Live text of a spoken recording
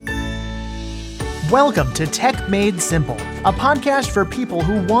Welcome to Tech Made Simple, a podcast for people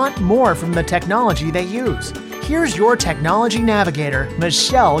who want more from the technology they use. Here's your technology navigator,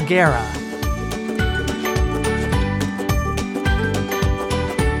 Michelle Guerra.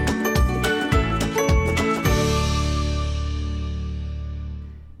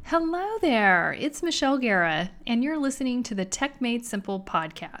 Hello there, it's Michelle Guerra, and you're listening to the Tech Made Simple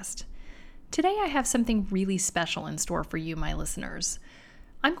podcast. Today I have something really special in store for you, my listeners.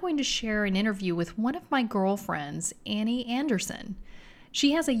 I'm going to share an interview with one of my girlfriends, Annie Anderson.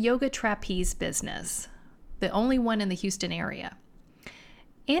 She has a yoga trapeze business, the only one in the Houston area.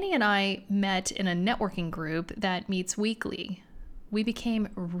 Annie and I met in a networking group that meets weekly. We became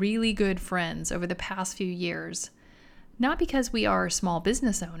really good friends over the past few years, not because we are small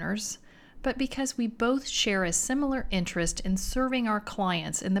business owners, but because we both share a similar interest in serving our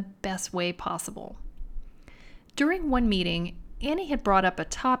clients in the best way possible. During one meeting, Annie had brought up a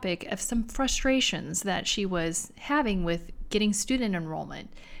topic of some frustrations that she was having with getting student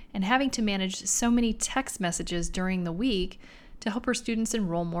enrollment and having to manage so many text messages during the week to help her students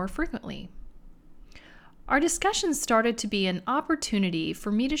enroll more frequently. Our discussion started to be an opportunity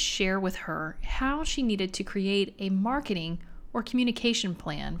for me to share with her how she needed to create a marketing or communication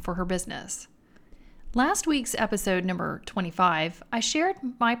plan for her business. Last week's episode number 25, I shared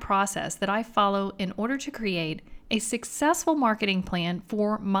my process that I follow in order to create a successful marketing plan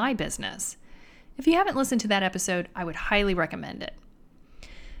for my business. If you haven't listened to that episode, I would highly recommend it.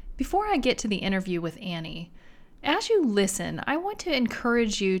 Before I get to the interview with Annie, as you listen, I want to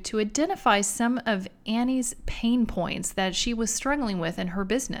encourage you to identify some of Annie's pain points that she was struggling with in her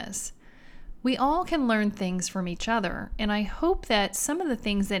business. We all can learn things from each other, and I hope that some of the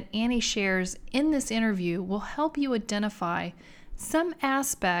things that Annie shares in this interview will help you identify some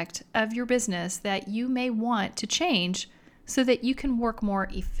aspect of your business that you may want to change so that you can work more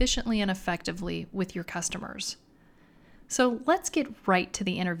efficiently and effectively with your customers. So let's get right to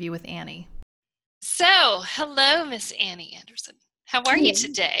the interview with Annie. So, hello, Miss Annie Anderson. How are you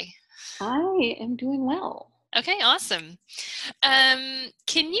today? I am doing well. Okay, awesome.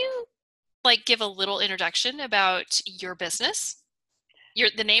 Can you give a little introduction about your business?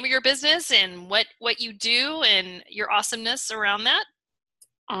 The name of your business and what you do and your awesomeness around that?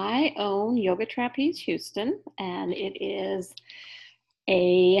 I own Yoga Trapeze Houston, and it is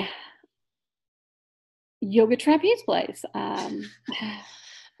a yoga trapeze place.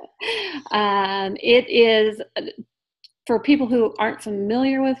 It is, for people who aren't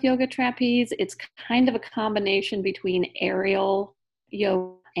familiar with yoga trapeze, it's kind of a combination between aerial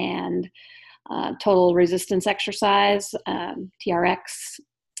yoga and total resistance exercise, TRX.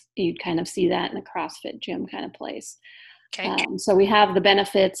 You'd kind of see that in a CrossFit gym kind of place. Okay. So we have the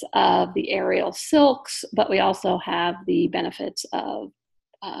benefits of the aerial silks, but we also have the benefits of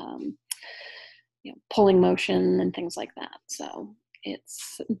pulling motion and things like that. So I'm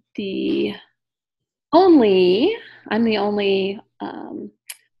the only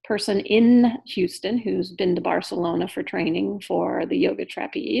person in Houston who's been to Barcelona for training for the yoga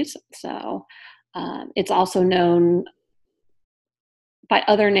trapeze. So it's also known by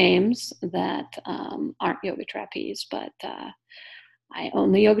other names that aren't yoga trapeze, but I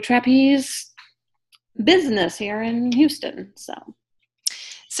own the yoga trapeze business here in Houston.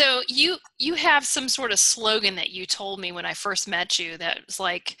 So you have some sort of slogan that you told me when I first met you that was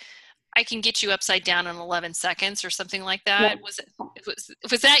like, I can get you upside down in 11 seconds or something like that. Yeah.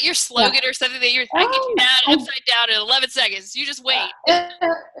 Was that your slogan or something that I can get you down upside down in 11 seconds? You just wait.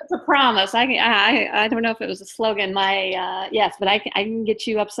 It's a promise. I don't know if it was a slogan. Yes, but I can get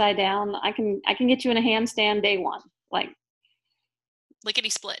you upside down. I can get you in a handstand day one, like lickety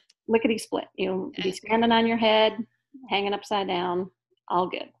split. Lickety split. You'll be standing on your head, hanging upside down. All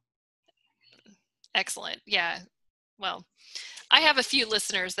good. Excellent. Yeah. Well, I have a few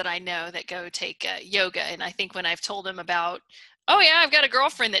listeners that I know that go take yoga, and I think when I've told them about, oh yeah, I've got a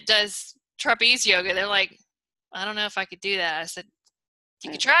girlfriend that does trapeze yoga, they're like, I don't know if I could do that. I said,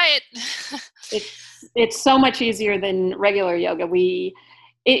 you could try it. It's so much easier than regular yoga.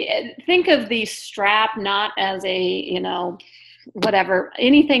 Think of the strap not as anything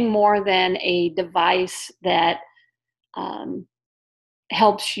more than a device that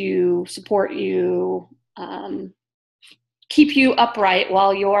helps you, support you, keep you upright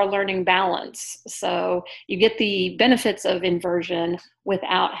while you're learning balance. So you get the benefits of inversion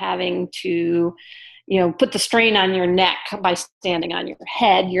without having to, put the strain on your neck by standing on your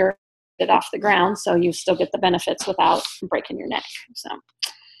head. You're off the ground, so you still get the benefits without breaking your neck. So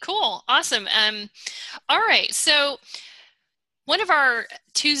cool. Awesome. All right. So one of our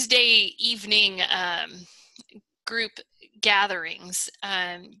Tuesday evening group gatherings,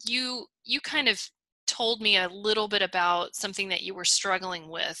 you kind of told me a little bit about something that you were struggling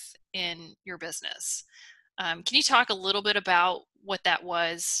with in your business. Can you talk a little bit about what that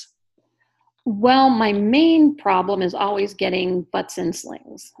was? Well, my main problem is always getting butts in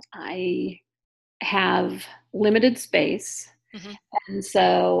slings. I have limited space, Hmm. and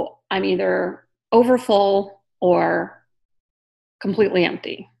so I'm either overfull or completely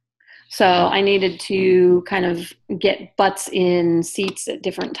empty. So I needed to kind of get butts in seats at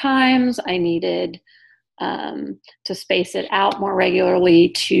different times. I needed to space it out more regularly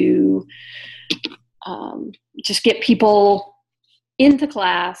to just get people into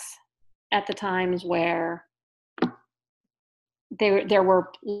class at the times where there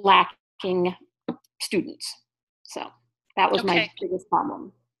were lacking students. So that was my Okay. biggest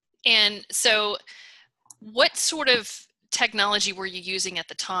problem. And so what sort of technology were you using at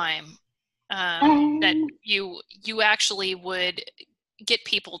the time that Um, you actually would get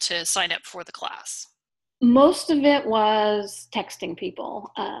people to sign up for the class? Most of it was texting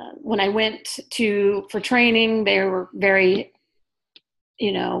people. When I went for training, they were very,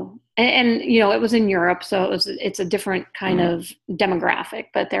 it was in Europe, so it's a different kind of demographic.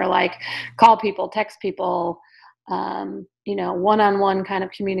 But they're like, call people, text people, one-on-one kind of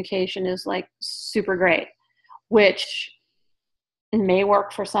communication is like super great, which may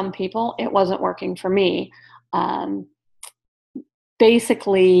work for some people. It wasn't working for me. Um,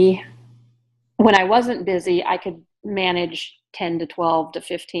 Basically, when I wasn't busy, I could manage 10 to 12 to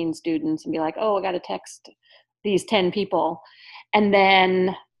 15 students and be like, oh, I got to text these 10 people. And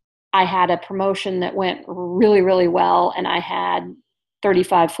then I had a promotion that went really, really well, and I had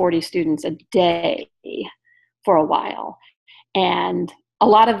 35, 40 students a day for a while. And a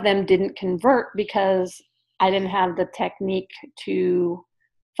lot of them didn't convert because I didn't have the technique to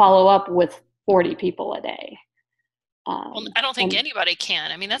follow up with 40 people a day. Well, I don't think And anybody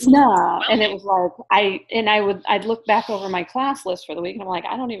can. I mean, that's a little no, and it overwhelming. was like I'd look back over my class list for the week and I'm like,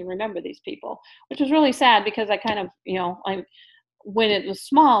 I don't even remember these people, which was really sad because I kind of, when it was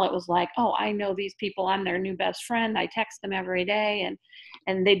small, it was like, oh, I know these people. I'm their new best friend. I text them every day,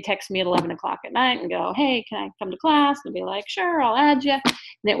 and they'd text me at 11 o'clock at night and go, hey, can I come to class? And I'd be like, sure, I'll add you. And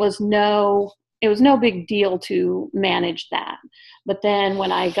it was no big deal to manage that. But then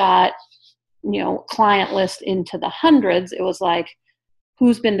when I got, client list into the hundreds, it was like,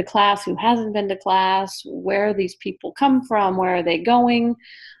 who's been to class, who hasn't been to class, where these people come from, where are they going,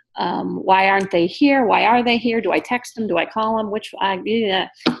 why aren't they here, why are they here, do I text them, do I call them,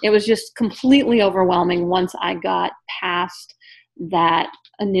 it was just completely overwhelming once I got past that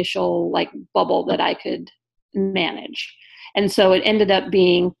initial like bubble that I could manage. And so it ended up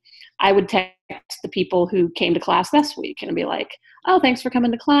being, I would text the people who came to class this week and be like, oh, thanks for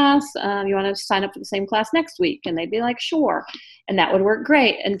coming to class. You want to sign up for the same class next week? And they'd be like, sure. And that would work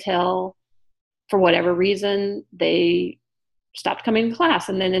great until, for whatever reason, they stopped coming to class.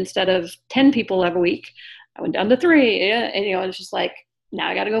 And then instead of 10 people every week, I went down to 3. And, it's just like, now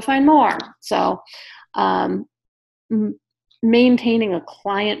I got to go find more. So maintaining a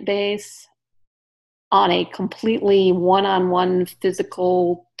client base on a completely one-on-one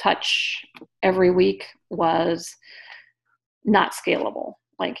physical touch every week was not scalable.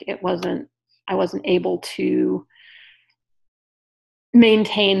 Like I wasn't able to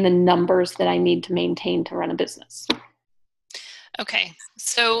maintain the numbers that I need to maintain to run a business. Okay.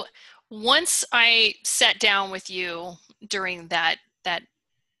 So once I sat down with you during that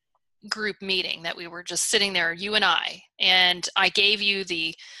group meeting that we were just sitting there, you and I gave you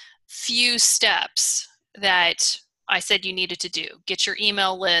the few steps that I said you needed to do. Get your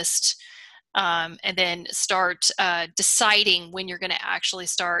email list, and then start deciding when you're going to actually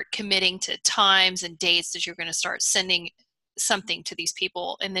start committing to times and dates that you're going to start sending something to these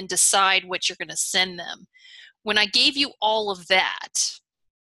people, and then decide what you're going to send them. When I gave you all of that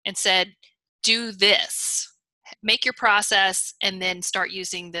and said, do this, make your process, and then start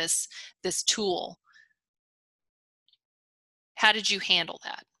using this tool, how did you handle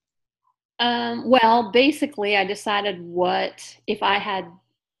that? Well, basically, I decided if I had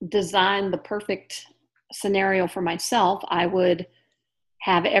designed the perfect scenario for myself, I would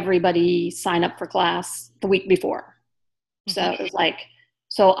have everybody sign up for class the week before. So Mm-hmm. it was like,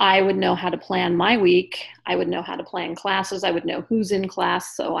 so I would know how to plan my week. I would know how to plan classes. I would know who's in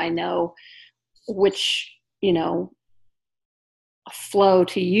class. So I know which, flow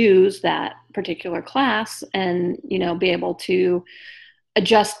to use that particular class, and, be able to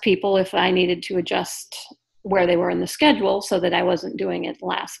adjust people if I needed to adjust where they were in the schedule so that I wasn't doing it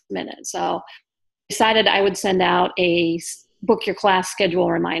last minute. So I decided I would send out a book your class schedule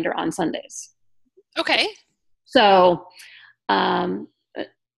reminder on Sundays. Okay. So, and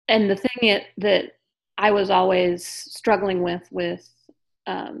the thing that I was always struggling with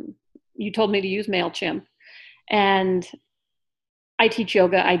you told me to use MailChimp, and I teach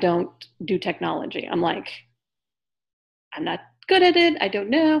yoga. I don't do technology. I'm like, I'm not good at it. I don't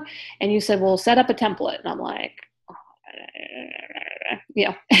know. And you said, well, set up a template. And I'm like,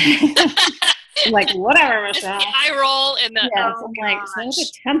 I'm like, whatever, Michelle. The eye roll and the, yes, I'm like, set up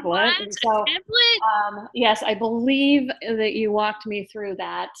a template. What? And so, yes, I believe that you walked me through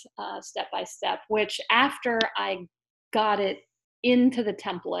that step by step, which after I got it into the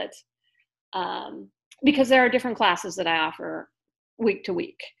template, because there are different classes that I offer week to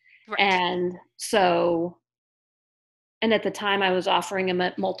week. Right. And so, and at the time I was offering them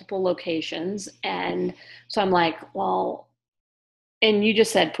at multiple locations. And so I'm like, well, and you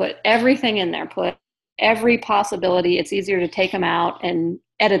just said, put everything in there, put every possibility. It's easier to take them out and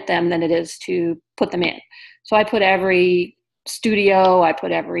edit them than it is to put them in. So I put every studio, I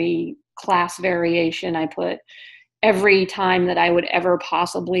put every class variation, I put every time that I would ever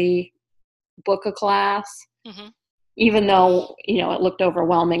possibly book a class. Mm-hmm. Even though, it looked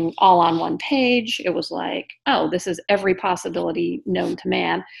overwhelming all on one page, it was like, oh, this is every possibility known to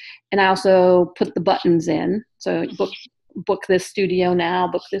man. And I also put the buttons in. So book this studio now,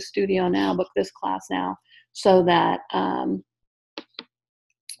 book this studio now, book this class now, so that,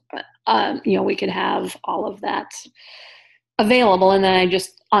 we could have all of that available. And then I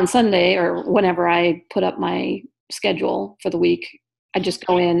just, on Sunday or whenever I put up my schedule for the week, I just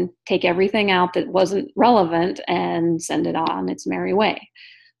go in, take everything out that wasn't relevant and send it on its merry way.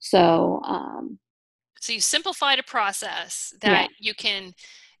 So, so you simplified a process that you can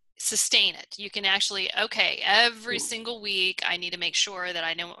sustain it. You can actually, okay, every single week I need to make sure that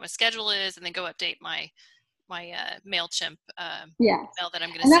I know what my schedule is, and then go update my MailChimp mail that I'm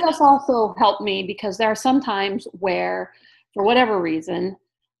going to send. And that has also helped me, because there are some times where, for whatever reason,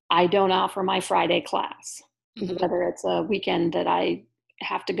 I don't offer my Friday class. Mm-hmm. Whether it's a weekend that I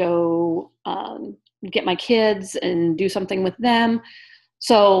have to go get my kids and do something with them.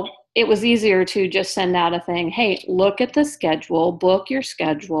 So it was easier to just send out a thing. Hey, look at the schedule, book your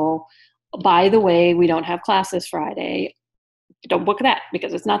schedule. By the way, we don't have class this Friday. Don't book that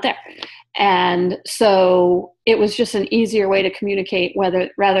because it's not there. And so it was just an easier way to communicate,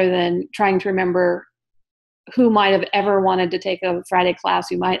 rather than trying to remember who might have ever wanted to take a Friday class,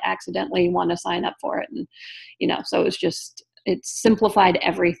 who might accidentally want to sign up for it. And, so it simplified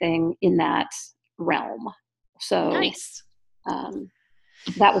everything in that realm. So nice.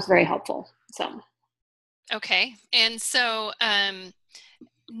 That was very helpful. So. Okay. And so,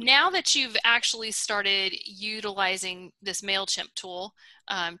 now that you've actually started utilizing this MailChimp tool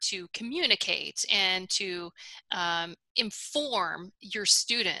to communicate and to inform your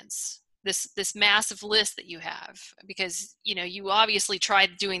students, this massive list that you have, because you obviously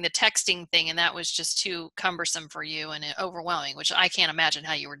tried doing the texting thing and that was just too cumbersome for you and overwhelming, which I can't imagine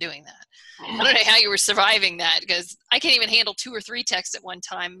how you were doing that. I don't know how you were surviving that, because I can't even handle 2 or 3 texts at one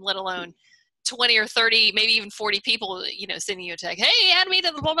time, let alone 20 or 30, maybe even 40 people, sending you a text, hey, add me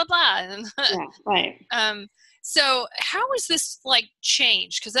to the blah, blah, blah. Yeah, right. So how has this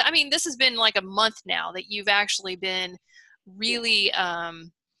changed? Because this has been like a month now that you've actually been really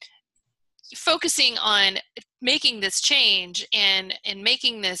focusing on making this change and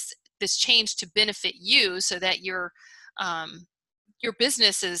making this change to benefit you, so that your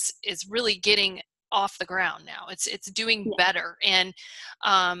business is really getting off the ground now. It's doing better. And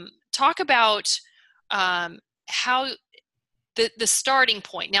talk about how the starting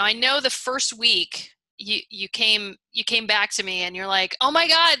point. Now I know the first week you came back to me and you're like, oh my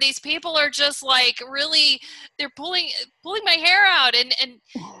God, these people are just really, they're pulling my hair out. And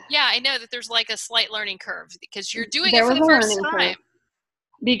yeah, I know that there's a slight learning curve because you're doing it for the first time.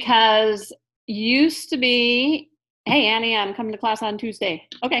 Because used to be, hey, Annie, I'm coming to class on Tuesday.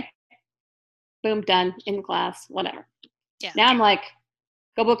 Okay. Boom, done, in class, whatever. Yeah. Now I'm like,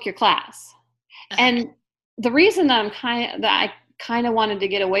 go book your class. Uh-huh. And the reason that I kind of wanted to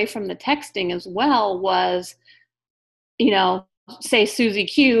get away from the texting as well was, say Susie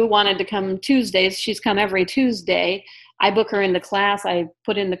Q wanted to come Tuesdays. She's come every Tuesday. I book her into class. I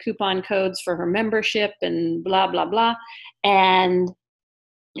put in the coupon codes for her membership and blah, blah, blah. And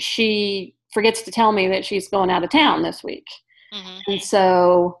she forgets to tell me that she's going out of town this week. Mm-hmm. And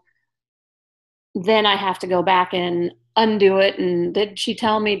so then I have to go back and undo it. And did she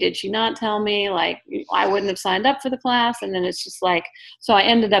tell me? Did she not tell me? I wouldn't have signed up for the class. And then it's just so I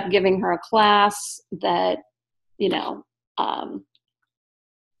ended up giving her a class that,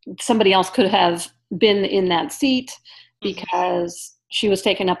 somebody else could have been in that seat because she was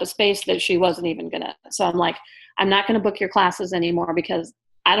taking up a space that she wasn't even going to. So I'm like, I'm not going to book your classes anymore because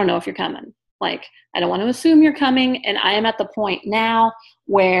I don't know if you're coming. Like, I don't want to assume you're coming. And I am at the point now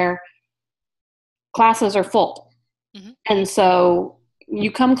where classes are full. Mm-hmm. And so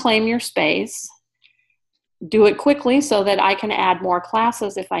you come claim your space, do it quickly so that I can add more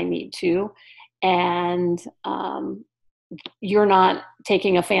classes if I need to. And you're not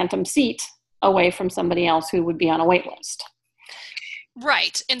taking a phantom seat away from somebody else who would be on a wait list.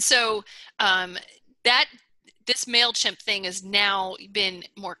 Right. And so this MailChimp thing has now been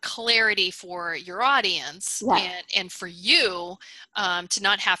more clarity for your audience, right, and for you to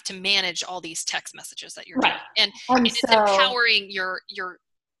not have to manage all these text messages that you're doing. And it's empowering your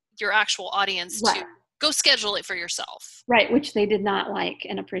actual audience to go schedule it for yourself. Right, which they did not like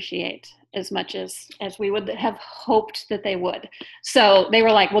and appreciate as much as we would have hoped that they would. So they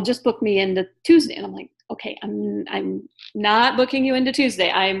were like, well, just book me into Tuesday. And I'm like, okay, I'm not booking you into Tuesday.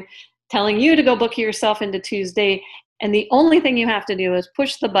 I'm telling you to go book yourself into Tuesday. And the only thing you have to do is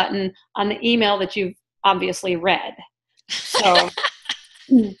push the button on the email that you've obviously read. So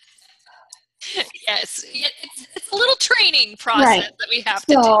yes, it's a little training process that we have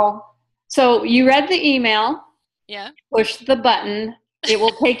to do. So you read the email, push the button. It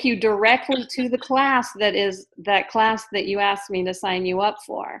will take you directly to the class that class that you asked me to sign you up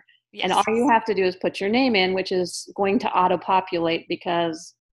for. Yes. And all you have to do is put your name in, which is going to auto-populate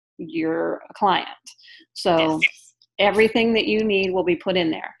because you're a client. So everything that you need will be put in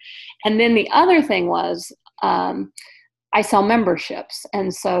there. And then the other thing was I sell memberships.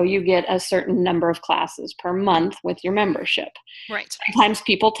 And so you get a certain number of classes per month with your membership. Right. Sometimes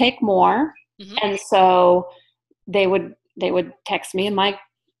people take more. Mm-hmm. And so they would text me and my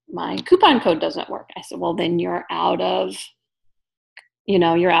coupon code doesn't work. I said, well, then you're out of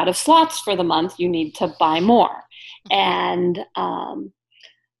slots for the month. You need to buy more. Mm-hmm. And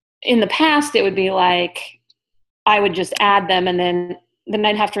in the past, it would be like, I would just add them and then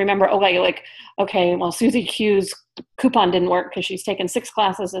I'd have to remember, okay, well, Susie Q's coupon didn't work because she's taken 6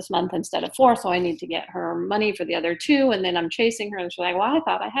 classes this month instead of 4, so I need to get her money for the other 2, and then I'm chasing her, and she's like, well, I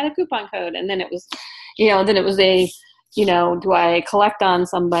thought I had a coupon code, and then it was, do I collect on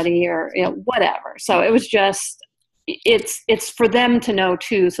somebody or, whatever. So it was just, it's for them to know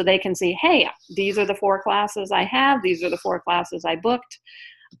too, so they can see, hey, these are the 4 classes I have, these are the 4 classes I booked.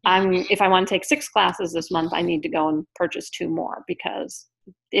 If I want to take 6 classes this month, I need to go and purchase 2 more because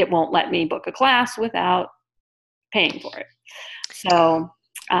it won't let me book a class without paying for it. So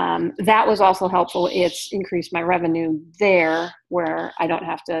that was also helpful. It's increased my revenue there where I don't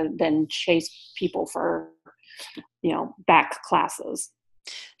have to then chase people for, back classes.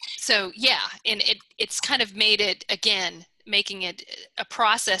 So, and it's kind of made it, again, making it a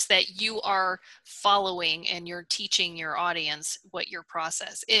process that you are following and you're teaching your audience what your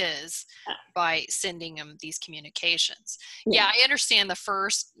process is by sending them these communications. Yeah, I understand the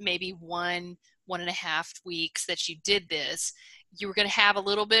first maybe 1.5 weeks that you did this, you were going to have a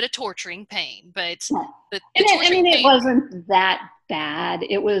little bit of torturing pain, but it wasn't that bad.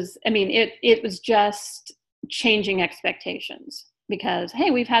 It was, it was just changing expectations. Because,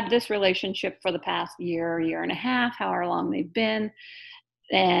 hey, we've had this relationship for the past year and a half, however long they've been.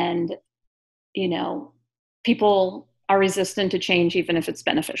 And, people are resistant to change even if it's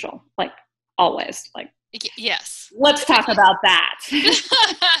beneficial, like always. Like, yes. Let's talk about that.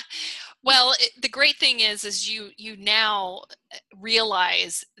 Well, the great thing is you now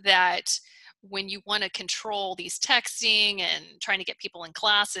realize that when you want to control these texting and trying to get people in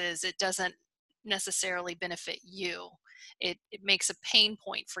classes, it doesn't necessarily benefit you. It makes a pain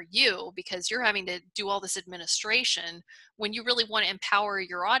point for you because you're having to do all this administration when you really want to empower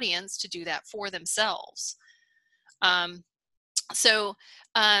your audience to do that for themselves. So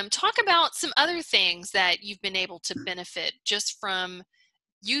talk about some other things that you've been able to benefit just from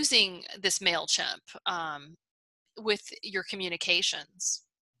using this MailChimp with your communications.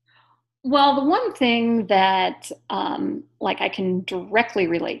 Well, the one thing that I can directly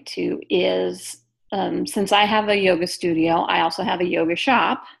relate to is since I have a yoga studio, I also have a yoga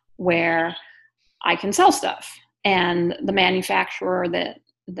shop where I can sell stuff. And the manufacturer that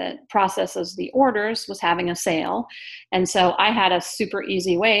processes the orders was having a sale. And so I had a super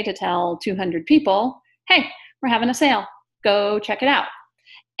easy way to tell 200 people, hey, we're having a sale. Go check it out.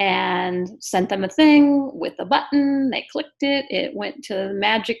 And sent them a thing with a button. They clicked it. It went to the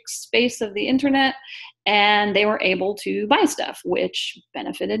magic space of the internet. And they were able to buy stuff, which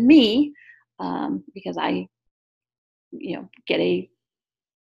benefited me. Because I, get a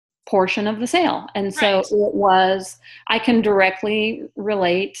portion of the sale. And so I can directly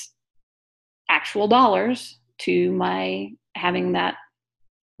relate actual dollars to my having that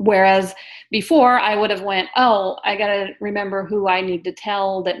Whereas before I would have went, oh, I got to remember who I need to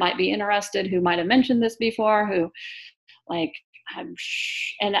tell that might be interested, who might have mentioned this before, who like,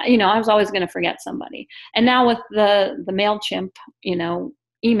 and I was always going to forget somebody. And now with the MailChimp,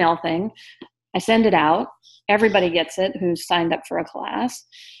 email thing, I send it out. Everybody gets it who's signed up for a class.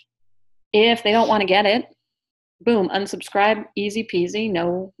 If they don't want to get it, boom, unsubscribe, easy peasy,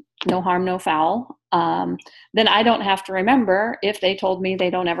 no harm, no foul. Then I don't have to remember if they told me they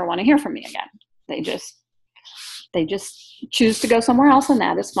don't ever want to hear from me again. They just choose to go somewhere else, and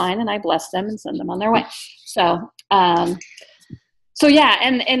that is fine. And I bless them and send them on their way. So yeah,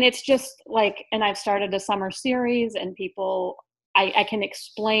 and it's just like, and I've started a summer series, and people, I can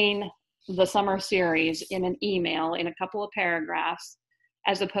explain the summer series in an email in a couple of paragraphs,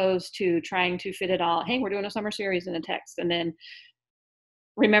 as opposed to trying to fit it all. Hey, we're doing a summer series in a text, and then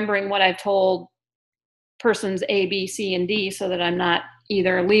remembering what I've told persons A, B, C, and D, so that I'm not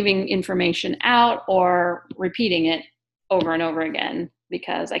either leaving information out or repeating it over and over again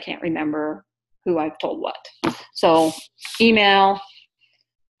because I can't remember who I've told what. So email,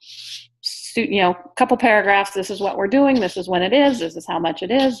 couple paragraphs. This is what we're doing. This is when it is. This is how much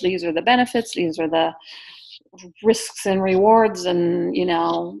it is. These are the benefits. These are the risks and rewards. And,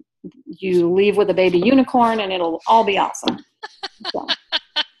 you leave with a baby unicorn and it'll all be awesome. So.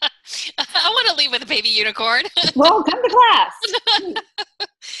 I want to leave with a baby unicorn. Well, come to class.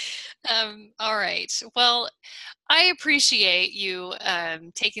 All right. Well, I appreciate you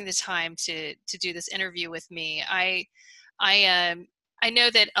taking the time to do this interview with me. I know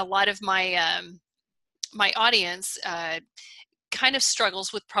that a lot of my my audience kind of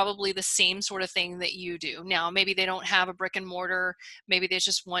struggles with probably the same sort of thing that you do. Now, maybe they don't have a brick and mortar. Maybe they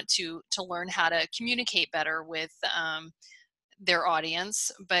just want to learn how to communicate better with their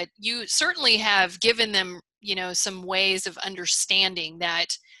audience. But you certainly have given them, some ways of understanding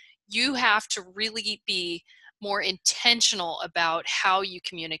that you have to really be more intentional about how you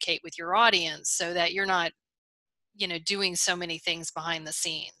communicate with your audience so that you're not, doing so many things behind the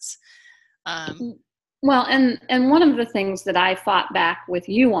scenes. Well, and one of the things that I fought back with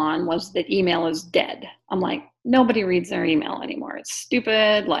you on was that email is dead. I'm like, nobody reads their email anymore. It's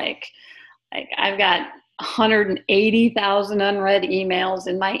stupid. Like I've got 180,000 unread emails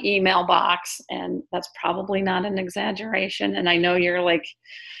in my email box, and that's probably not an exaggeration. And I know you're like,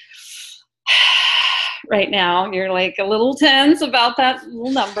 right now, you're like a little tense about that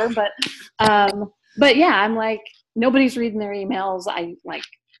little number, but yeah, I'm like, nobody's reading their emails. I like,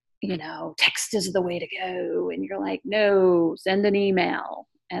 text is the way to go. And you're like, no, send an email.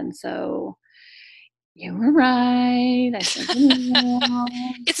 And so you were right. I sent an email.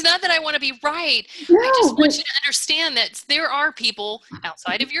 It's not that I want to be right. No, I just want you to understand that there are people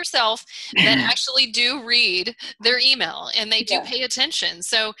outside of yourself that actually do read their email and they do pay attention.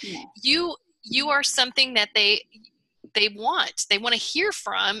 So you are something that they want. They want to hear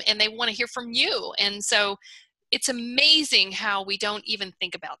from, and they want to hear from you. And so it's amazing how we don't even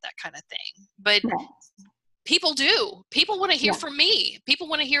think about that kind of thing. But people do. People want to hear from me. People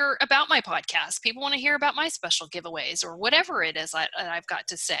want to hear about my podcast. People want to hear about my special giveaways or whatever it is I've got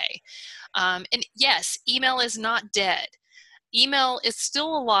to say. And yes, email is not dead. Email is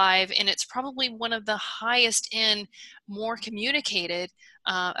still alive, and it's probably one of the highest in more communicated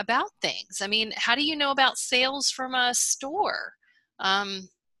about things. I mean, how do you know about sales from a store? I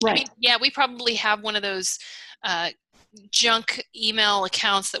mean, we probably have one of those junk email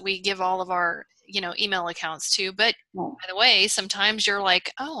accounts that we give all of our, email accounts to. But by the way, sometimes you're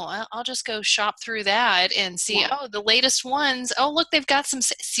like, oh, I'll just go shop through that and see, the latest ones. Oh, look, they've got some,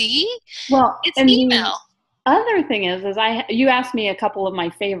 see? Well, it's email. Other thing is you asked me a couple of my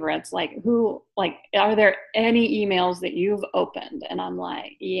favorites, like are there any emails that you've opened? And I'm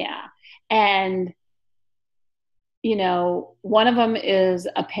like, yeah. And, one of them is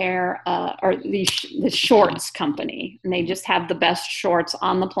a pair, or the shorts company, and they just have the best shorts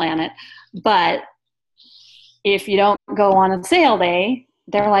on the planet. But if you don't go on a sale day,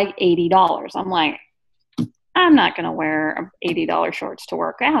 they're like $80. I'm like, I'm not going to wear $80 shorts to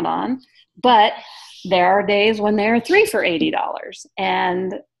work out on. But there are days when they're 3 for $80.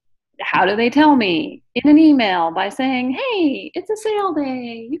 And how do they tell me? In an email by saying, hey, it's a sale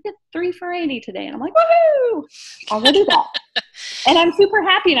day. You get 3 for $80 today. And I'm like, woohoo! I'll go do that. And I'm super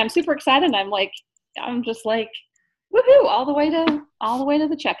happy and I'm super excited. I'm just like, woohoo! All the way to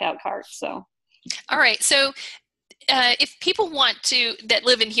the checkout cart. So, all right. So, if people that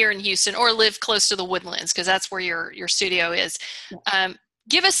live here in Houston or live close to the Woodlands, because that's where your studio is,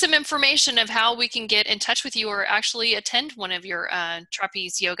 give us some information of how we can get in touch with you or actually attend one of your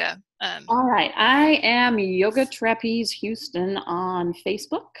trapeze yoga. All right. I am Yoga Trapeze Houston on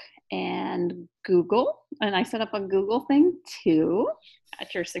Facebook and Google. And I set up a Google thing too,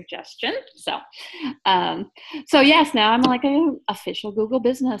 at your suggestion. So yes, now I'm like an official Google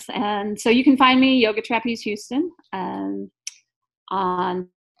business. And so you can find me, Yoga Trapeze Houston, on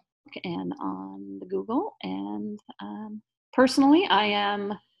and on the Google. And personally, I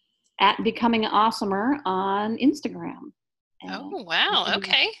am at Becoming Awesomer on Instagram. And oh, wow.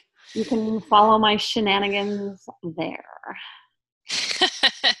 Okay. You can follow my shenanigans there.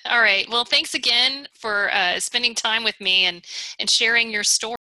 All right. Well, thanks again for spending time with me and sharing your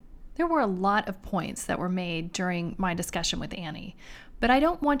story. There were a lot of points that were made during my discussion with Annie, but I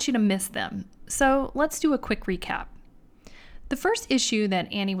don't want you to miss them. So let's do a quick recap. The first issue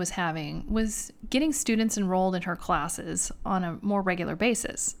that Annie was having was getting students enrolled in her classes on a more regular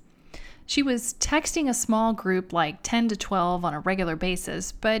basis. She was texting a small group like 10 to 12 on a regular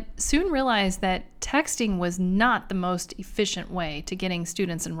basis, but soon realized that texting was not the most efficient way to getting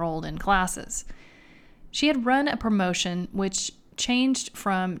students enrolled in classes. She had run a promotion which changed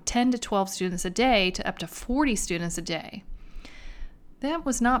from 10 to 12 students a day to up to 40 students a day. That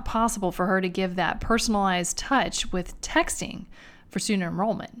was not possible for her to give that personalized touch with texting for student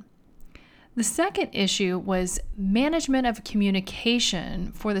enrollment. The second issue was management of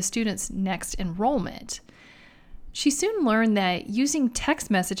communication for the students' next enrollment. She soon learned that using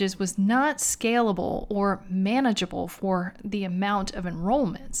text messages was not scalable or manageable for the amount of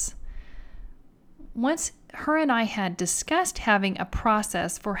enrollments. Once her and I had discussed having a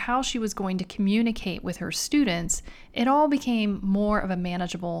process for how she was going to communicate with her students, it all became more of a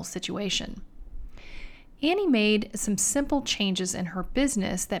manageable situation. Annie made some simple changes in her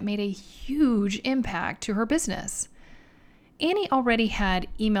business that made a huge impact to her business. Annie already had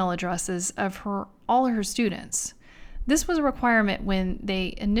email addresses of all her students. This was a requirement when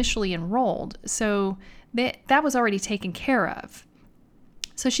they initially enrolled, so that was already taken care of.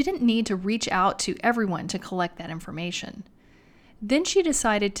 So she didn't need to reach out to everyone to collect that information. Then she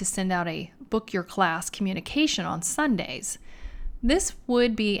decided to send out a book your class communication on Sundays. This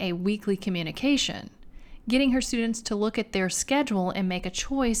would be a weekly communication, getting her students to look at their schedule and make a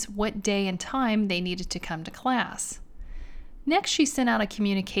choice what day and time they needed to come to class. Next, she sent out a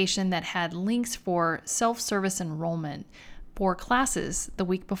communication that had links for self-service enrollment for classes the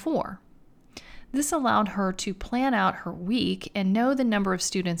week before. This allowed her to plan out her week and know the number of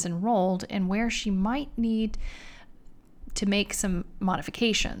students enrolled and where she might need to make some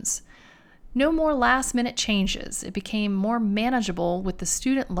modifications. No more last-minute changes. It became more manageable with the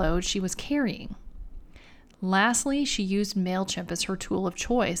student load she was carrying. Lastly, she used MailChimp as her tool of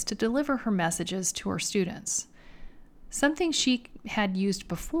choice to deliver her messages to her students. Something she had used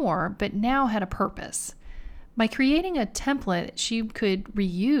before, but now had a purpose. By creating a template she could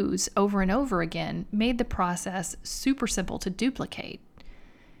reuse over and over again made the process super simple to duplicate.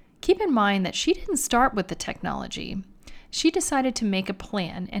 Keep in mind that she didn't start with the technology. She decided to make a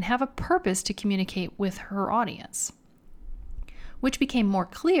plan and have a purpose to communicate with her audience, which became more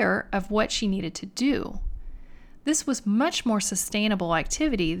clear of what she needed to do. This was much more sustainable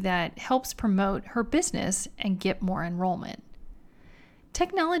activity that helps promote her business and get more enrollment.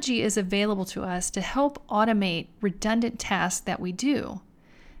 Technology is available to us to help automate redundant tasks that we do.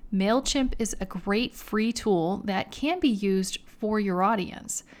 MailChimp is a great free tool that can be used for your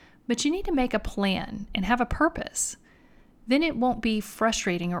audience, but you need to make a plan and have a purpose. Then it won't be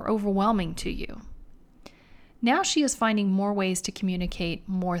frustrating or overwhelming to you. Now she is finding more ways to communicate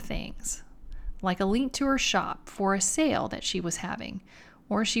more things, like a link to her shop for a sale that she was having,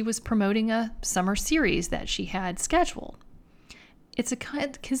 or she was promoting a summer series that she had scheduled. It's a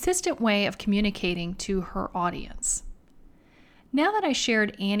consistent way of communicating to her audience. Now that I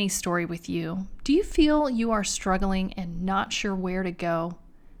shared Annie's story with you, do you feel you are struggling and not sure where to go?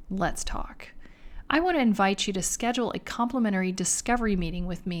 Let's talk. I want to invite you to schedule a complimentary discovery meeting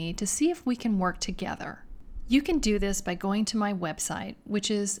with me to see if we can work together. You can do this by going to my website, which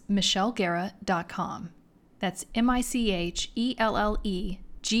is michelleguerra.com. That's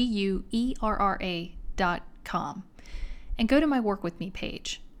MICHELLEGUERRA.com. And go to my Work With Me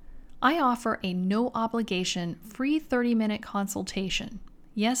page. I offer a no-obligation, free 30-minute consultation.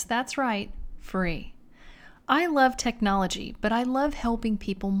 Yes, that's right, free. I love technology, but I love helping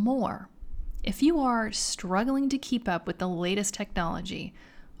people more. If you are struggling to keep up with the latest technology,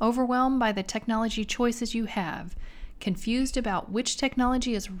 overwhelmed by the technology choices you have, confused about which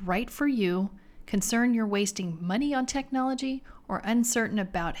technology is right for you, concerned you're wasting money on technology, or uncertain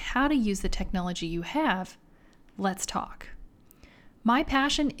about how to use the technology you have, let's talk. My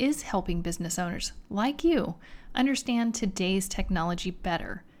passion is helping business owners like you understand today's technology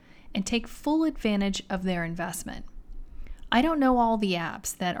better and take full advantage of their investment. I don't know all the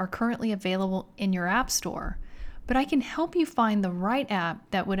apps that are currently available in your app store, but I can help you find the right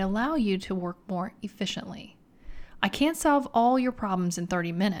app that would allow you to work more efficiently. I can't solve all your problems in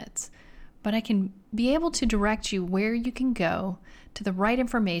 30 minutes, but I can be able to direct you where you can go to the right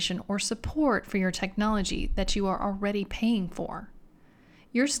information or support for your technology that you are already paying for.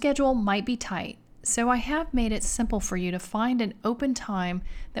 Your schedule might be tight, so I have made it simple for you to find an open time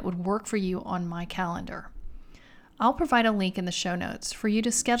that would work for you on my calendar. I'll provide a link in the show notes for you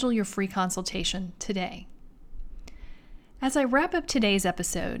to schedule your free consultation today. As I wrap up today's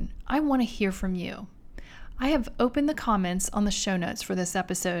episode, I want to hear from you. I have opened the comments on the show notes for this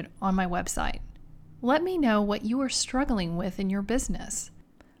episode on my website. Let me know what you are struggling with in your business.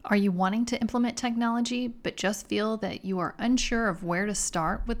 Are you wanting to implement technology but just feel that you are unsure of where to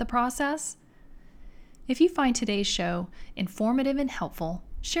start with the process? If you find today's show informative and helpful,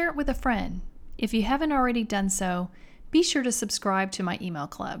 share it with a friend. If you haven't already done so, be sure to subscribe to my email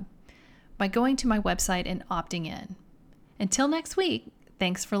club by going to my website and opting in. Until next week,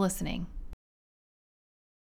 thanks for listening.